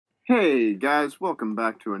Hey guys, welcome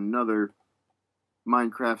back to another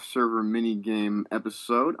Minecraft server minigame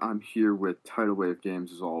episode. I'm here with Tidal Wave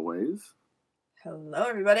Games as always. Hello,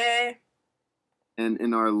 everybody. And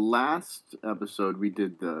in our last episode, we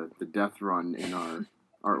did the death run in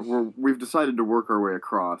we've decided to work our way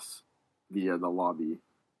across the lobby,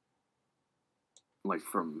 like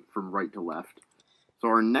from right to left. So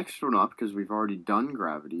our next one up, because we've already done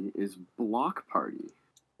Gravity, is Block Party.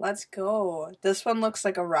 Let's go. This one looks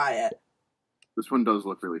like a riot. This one does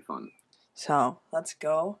look really fun. So, let's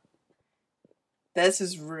go. This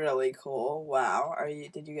is really cool. Wow.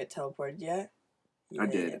 Did you get teleported yet? I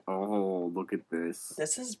did. Oh, look at this.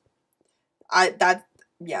 This is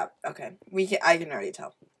yeah, okay. I can already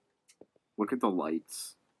tell. Look at the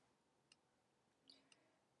lights.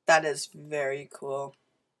 That is very cool.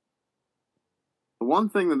 The one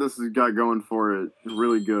thing that this has got going for it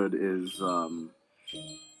really good is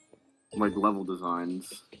like level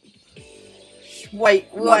designs. Wait.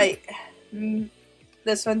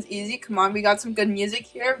 This one's easy. Come on, we got some good music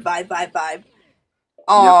here. Vibe.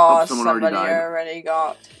 Oh, Yep, somebody already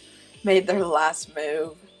made their last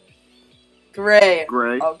move. Gray.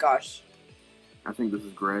 Oh gosh. I think this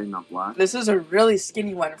is gray, not black. This is a really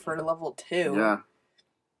skinny one for level 2. Yeah.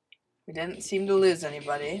 We didn't seem to lose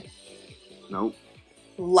anybody. Nope.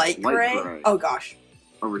 Light gray? Oh gosh.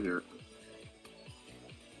 Over here.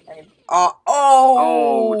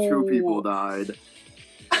 Oh! 2 people died.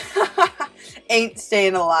 Ain't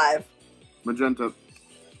staying alive. Magenta.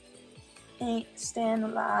 Ain't staying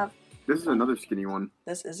alive. This is another skinny one.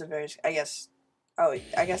 This is a very... I guess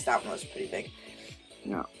that one was pretty big.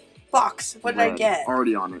 Yeah. Fox! What did I get?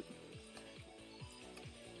 Already on it.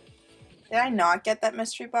 Did I not get that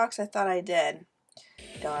mystery box? I thought I did.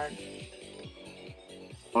 Darn.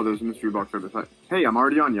 Oh, there's a mystery box right beside. Hey, I'm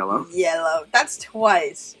already on yellow. Yellow. That's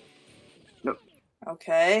twice. Yep.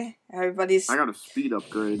 Okay. I got a speed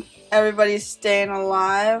upgrade. Everybody's staying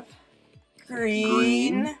alive.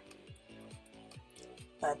 Green.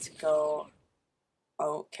 Let's go.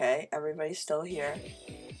 Okay. Everybody's still here.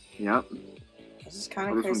 Yep. This is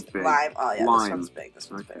kind of crazy. Lime. Oh, yeah. This one's big. This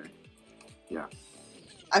one's big. Yeah.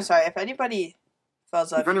 I'm sorry. If anybody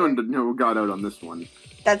falls off If anyone got out on this one.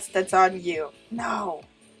 That's on you. No.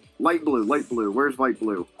 Light blue. Where's light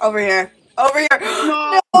blue? Over here.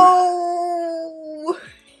 No! No!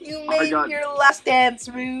 You made your last dance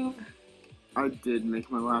move. I did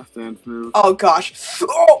make my last dance move. Oh gosh.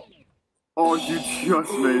 Oh, you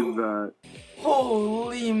just made that.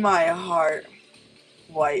 Holy my heart.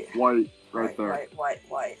 White. Right there.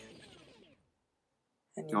 White.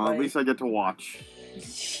 Oh, at least I get to watch.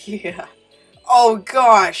 Yeah. Oh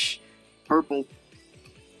gosh. Purple.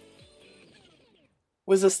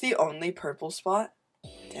 Was this the only purple spot?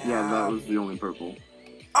 Damn. Yeah, that was the only purple.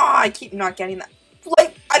 Oh, I keep not getting that.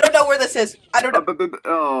 Like, I don't know where this is. I don't know.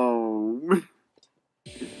 Oh.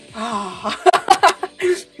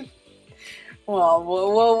 Well,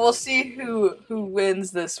 we'll see who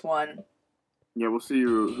wins this one. Yeah, we'll see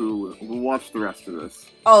who will watch the rest of this.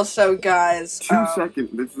 Also, guys, 2 seconds.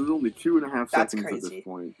 This is only 2.5 seconds crazy. At this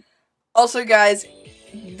point. Also, guys,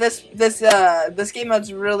 this game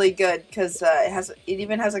mode's really good because it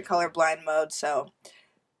even has a colorblind mode, so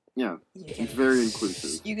yeah, it's very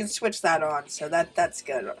inclusive. You can switch that on, so that's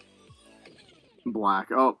good.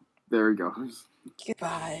 Black. Oh, there he goes.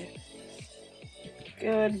 Goodbye.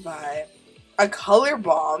 A color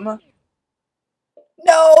bomb.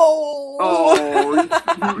 No! Oh,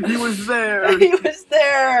 he was there! He was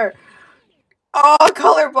there! Oh,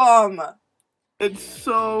 color bomb! It's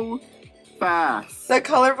so fast. The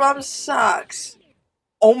color bomb sucks.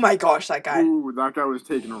 Oh my gosh, that guy. Ooh, that guy was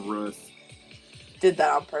taking a risk. Did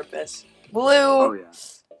that on purpose. Blue! Oh,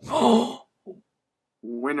 yeah.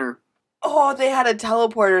 Winner. Oh, they had a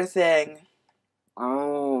teleporter thing.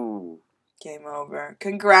 Oh. Game over.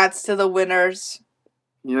 Congrats to the winners.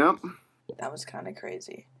 Yep. That was kind of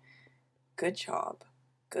crazy. Good job.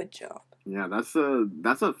 Yeah, that's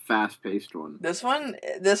a fast-paced one. This one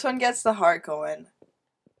gets the heart going.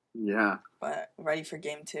 Yeah. But ready for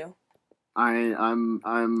game 2? I'm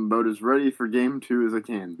about as ready for game 2 as I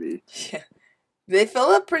can be. Yeah. They fill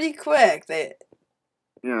up pretty quick.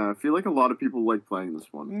 Yeah, I feel like a lot of people like playing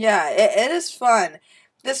this one. Yeah, it is fun.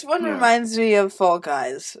 This one reminds me of Fall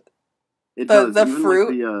Guys. The fruit,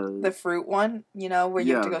 like the fruit one, you know, where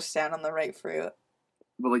you have to go stand on the right fruit.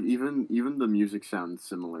 But like even the music sounds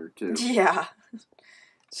similar too. Yeah.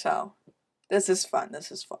 So, this is fun.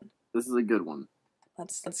 This is a good one.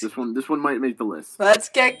 This one might make the list. Let's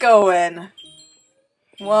get going.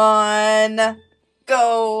 1,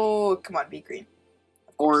 go! Come on, be green.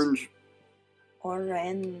 Orange.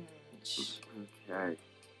 Orange. Okay.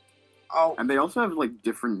 Oh. And they also have, like,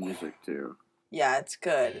 different music, too. Yeah, it's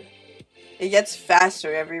good. It gets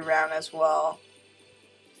faster every round as well.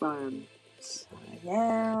 Cyan.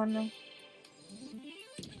 Cyan.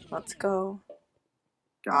 Let's go.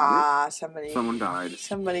 Got it. Somebody. Someone died.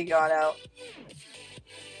 Somebody got out.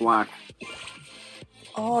 Black.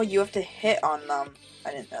 Oh, you have to hit on them.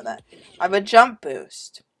 I didn't know that. I have a jump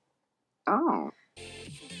boost. Oh.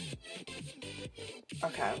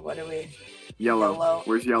 Okay, what do we... Yellow.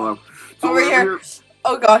 Where's yellow? Oh. Over here.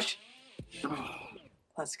 Oh, gosh.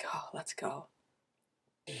 Let's go. Let's go.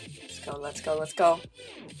 Let's go. Let's go. Let's go.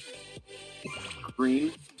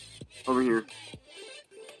 Green. Over here.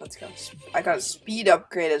 Let's go. I got a speed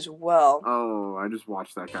upgrade as well. Oh, I just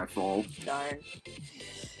watched that guy fall. Darn.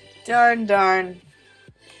 Darn, darn.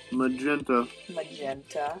 Magenta.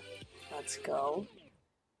 Magenta. Let's go.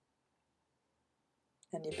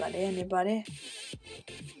 Anybody? Anybody?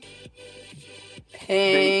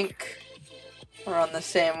 Pink. We're on the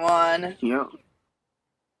same one. Yep.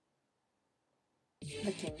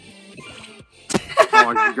 Looking.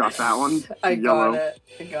 Oh, you got that one? I got it.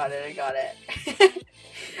 I got it. I got it.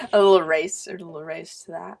 A little race to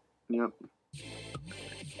that. Yep.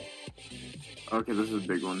 Okay, this is a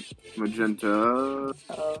big one. Magenta.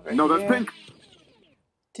 No, that's pink.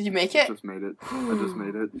 Did you make it? I just made it. I just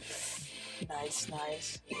made it. Nice,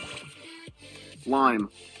 nice. Lime.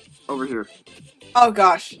 Over here. Oh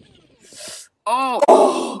gosh.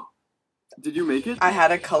 Oh! Did you make it? I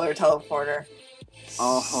had a color teleporter.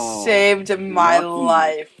 Oh. Saved my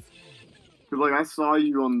life. Like, I saw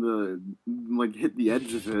you on the, like, hit the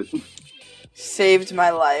edge of it. Saved my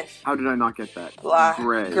life. How did I not get that?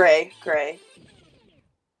 Gray.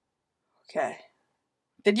 Okay.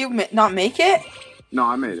 Did you not make it? No,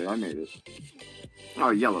 I made it.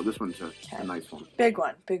 Oh, yellow. This one's a nice one. Big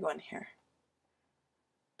one here.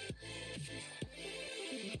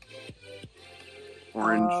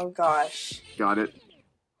 Orange. Oh, gosh. Got it.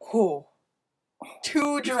 Oh.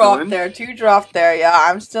 Two dropped there. Yeah,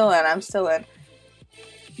 I'm still in.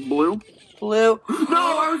 Blue. No,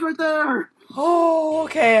 I was right there. Oh,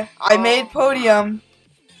 okay. I made podium.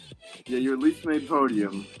 Yeah, you at least made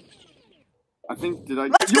podium. I think, did I...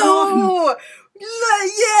 Let's go!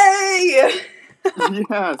 Yay!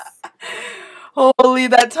 Yes. Holy,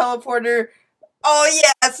 that teleporter. Oh,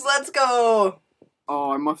 yes, let's go.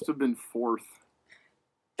 Oh, I must have been fourth.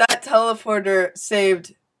 That teleporter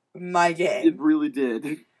saved my game. It really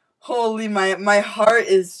did. Holy, my heart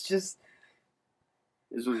is just...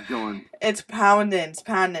 It's just going. It's pounding.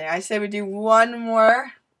 I say we do one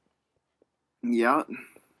more. Yeah.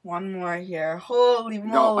 One more here. Holy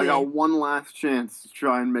moly. I got one last chance to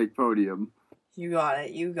try and make podium. You got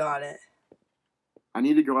it. I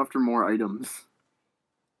need to go after more items.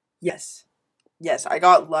 Yes, I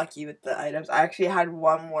got lucky with the items. I actually had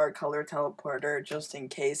one more color teleporter just in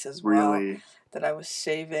case as well. Really? That I was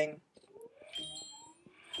saving.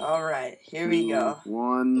 Alright, here we go.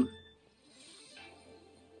 One.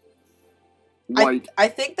 White. I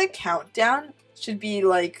think the countdown should be,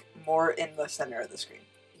 like, more in the center of the screen,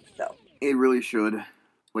 though. It really should.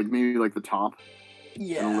 Like, maybe, like, the top.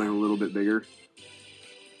 Yeah. Like, a little bit bigger.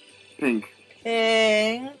 Pink.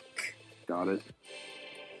 Got it.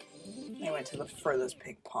 I went to the furthest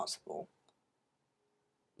pink possible.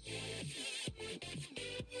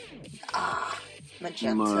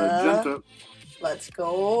 Magenta. Let's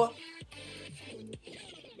go.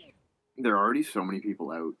 There are already so many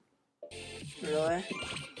people out. Really?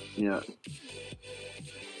 Yeah.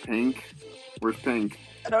 Pink. Where's pink?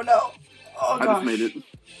 I don't know. Oh gosh. I just made it.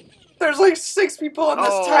 There's like 6 people on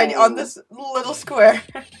this on this little square.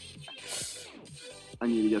 I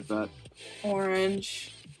need to get that.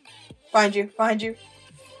 Orange. Find you.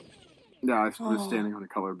 Yeah, I was standing on a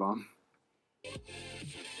color bomb.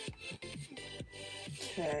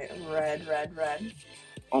 Okay, red.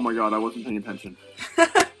 Oh my god, I wasn't paying attention.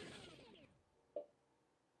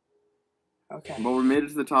 Okay. Well, we made it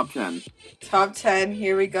to the top 10. Top 10,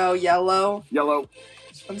 here we go. Yellow.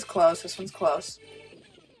 This one's close.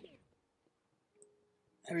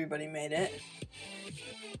 Everybody made it.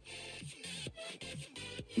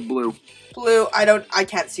 Blue. I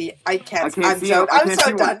can't see. I'm so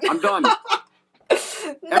done. I'm done.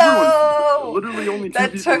 No! Literally only 2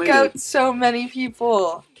 that people took out so many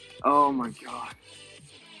people. Oh my god.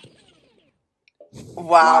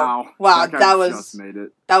 Wow. That was just made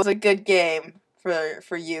it. That was a good game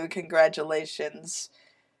for you. Congratulations.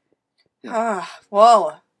 Yeah.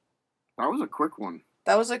 Well. That was a quick one.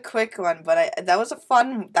 That was a quick one, but that was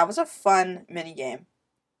a fun mini game.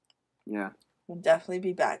 Yeah. We'll definitely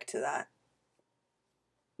be back to that.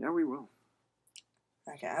 Yeah, we will.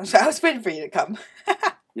 Okay, I was waiting for you to come.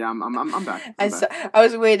 Yeah, I'm back. I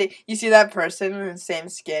was waiting. You see that person in the same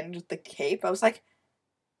skin with the cape? I was like,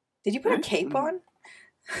 did you put a cape on?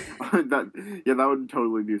 That would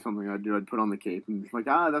totally be something I'd do. I'd put on the cape and be like,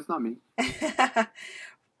 that's not me.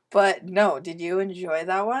 But no, did you enjoy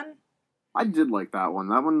that one? I did like that one.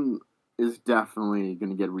 That one is definitely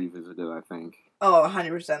going to get revisited, I think. Oh,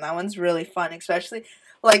 100%. That one's really fun, especially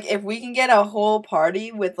like if we can get a whole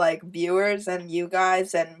party with like viewers and you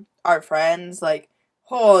guys and our friends, like,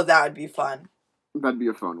 oh, that would be fun. That'd be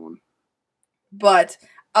a fun one. But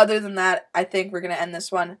other than that, I think we're going to end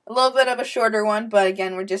this one. A little bit of a shorter one, but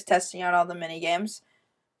again, we're just testing out all the mini games.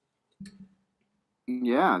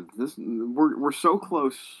 Yeah, we're so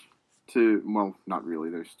close to, well, not really.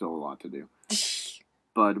 There's still a lot to do.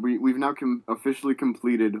 But we've now officially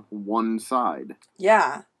completed one side.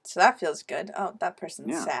 Yeah, so that feels good. Oh, that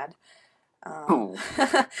person's sad. Oh.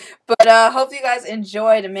 But hope you guys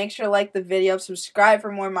enjoyed, and make sure to like the video, subscribe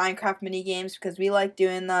for more Minecraft mini games because we like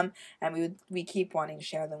doing them and we keep wanting to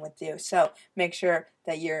share them with you. So make sure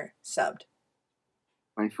that you're subbed.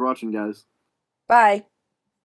 Thanks for watching, guys. Bye.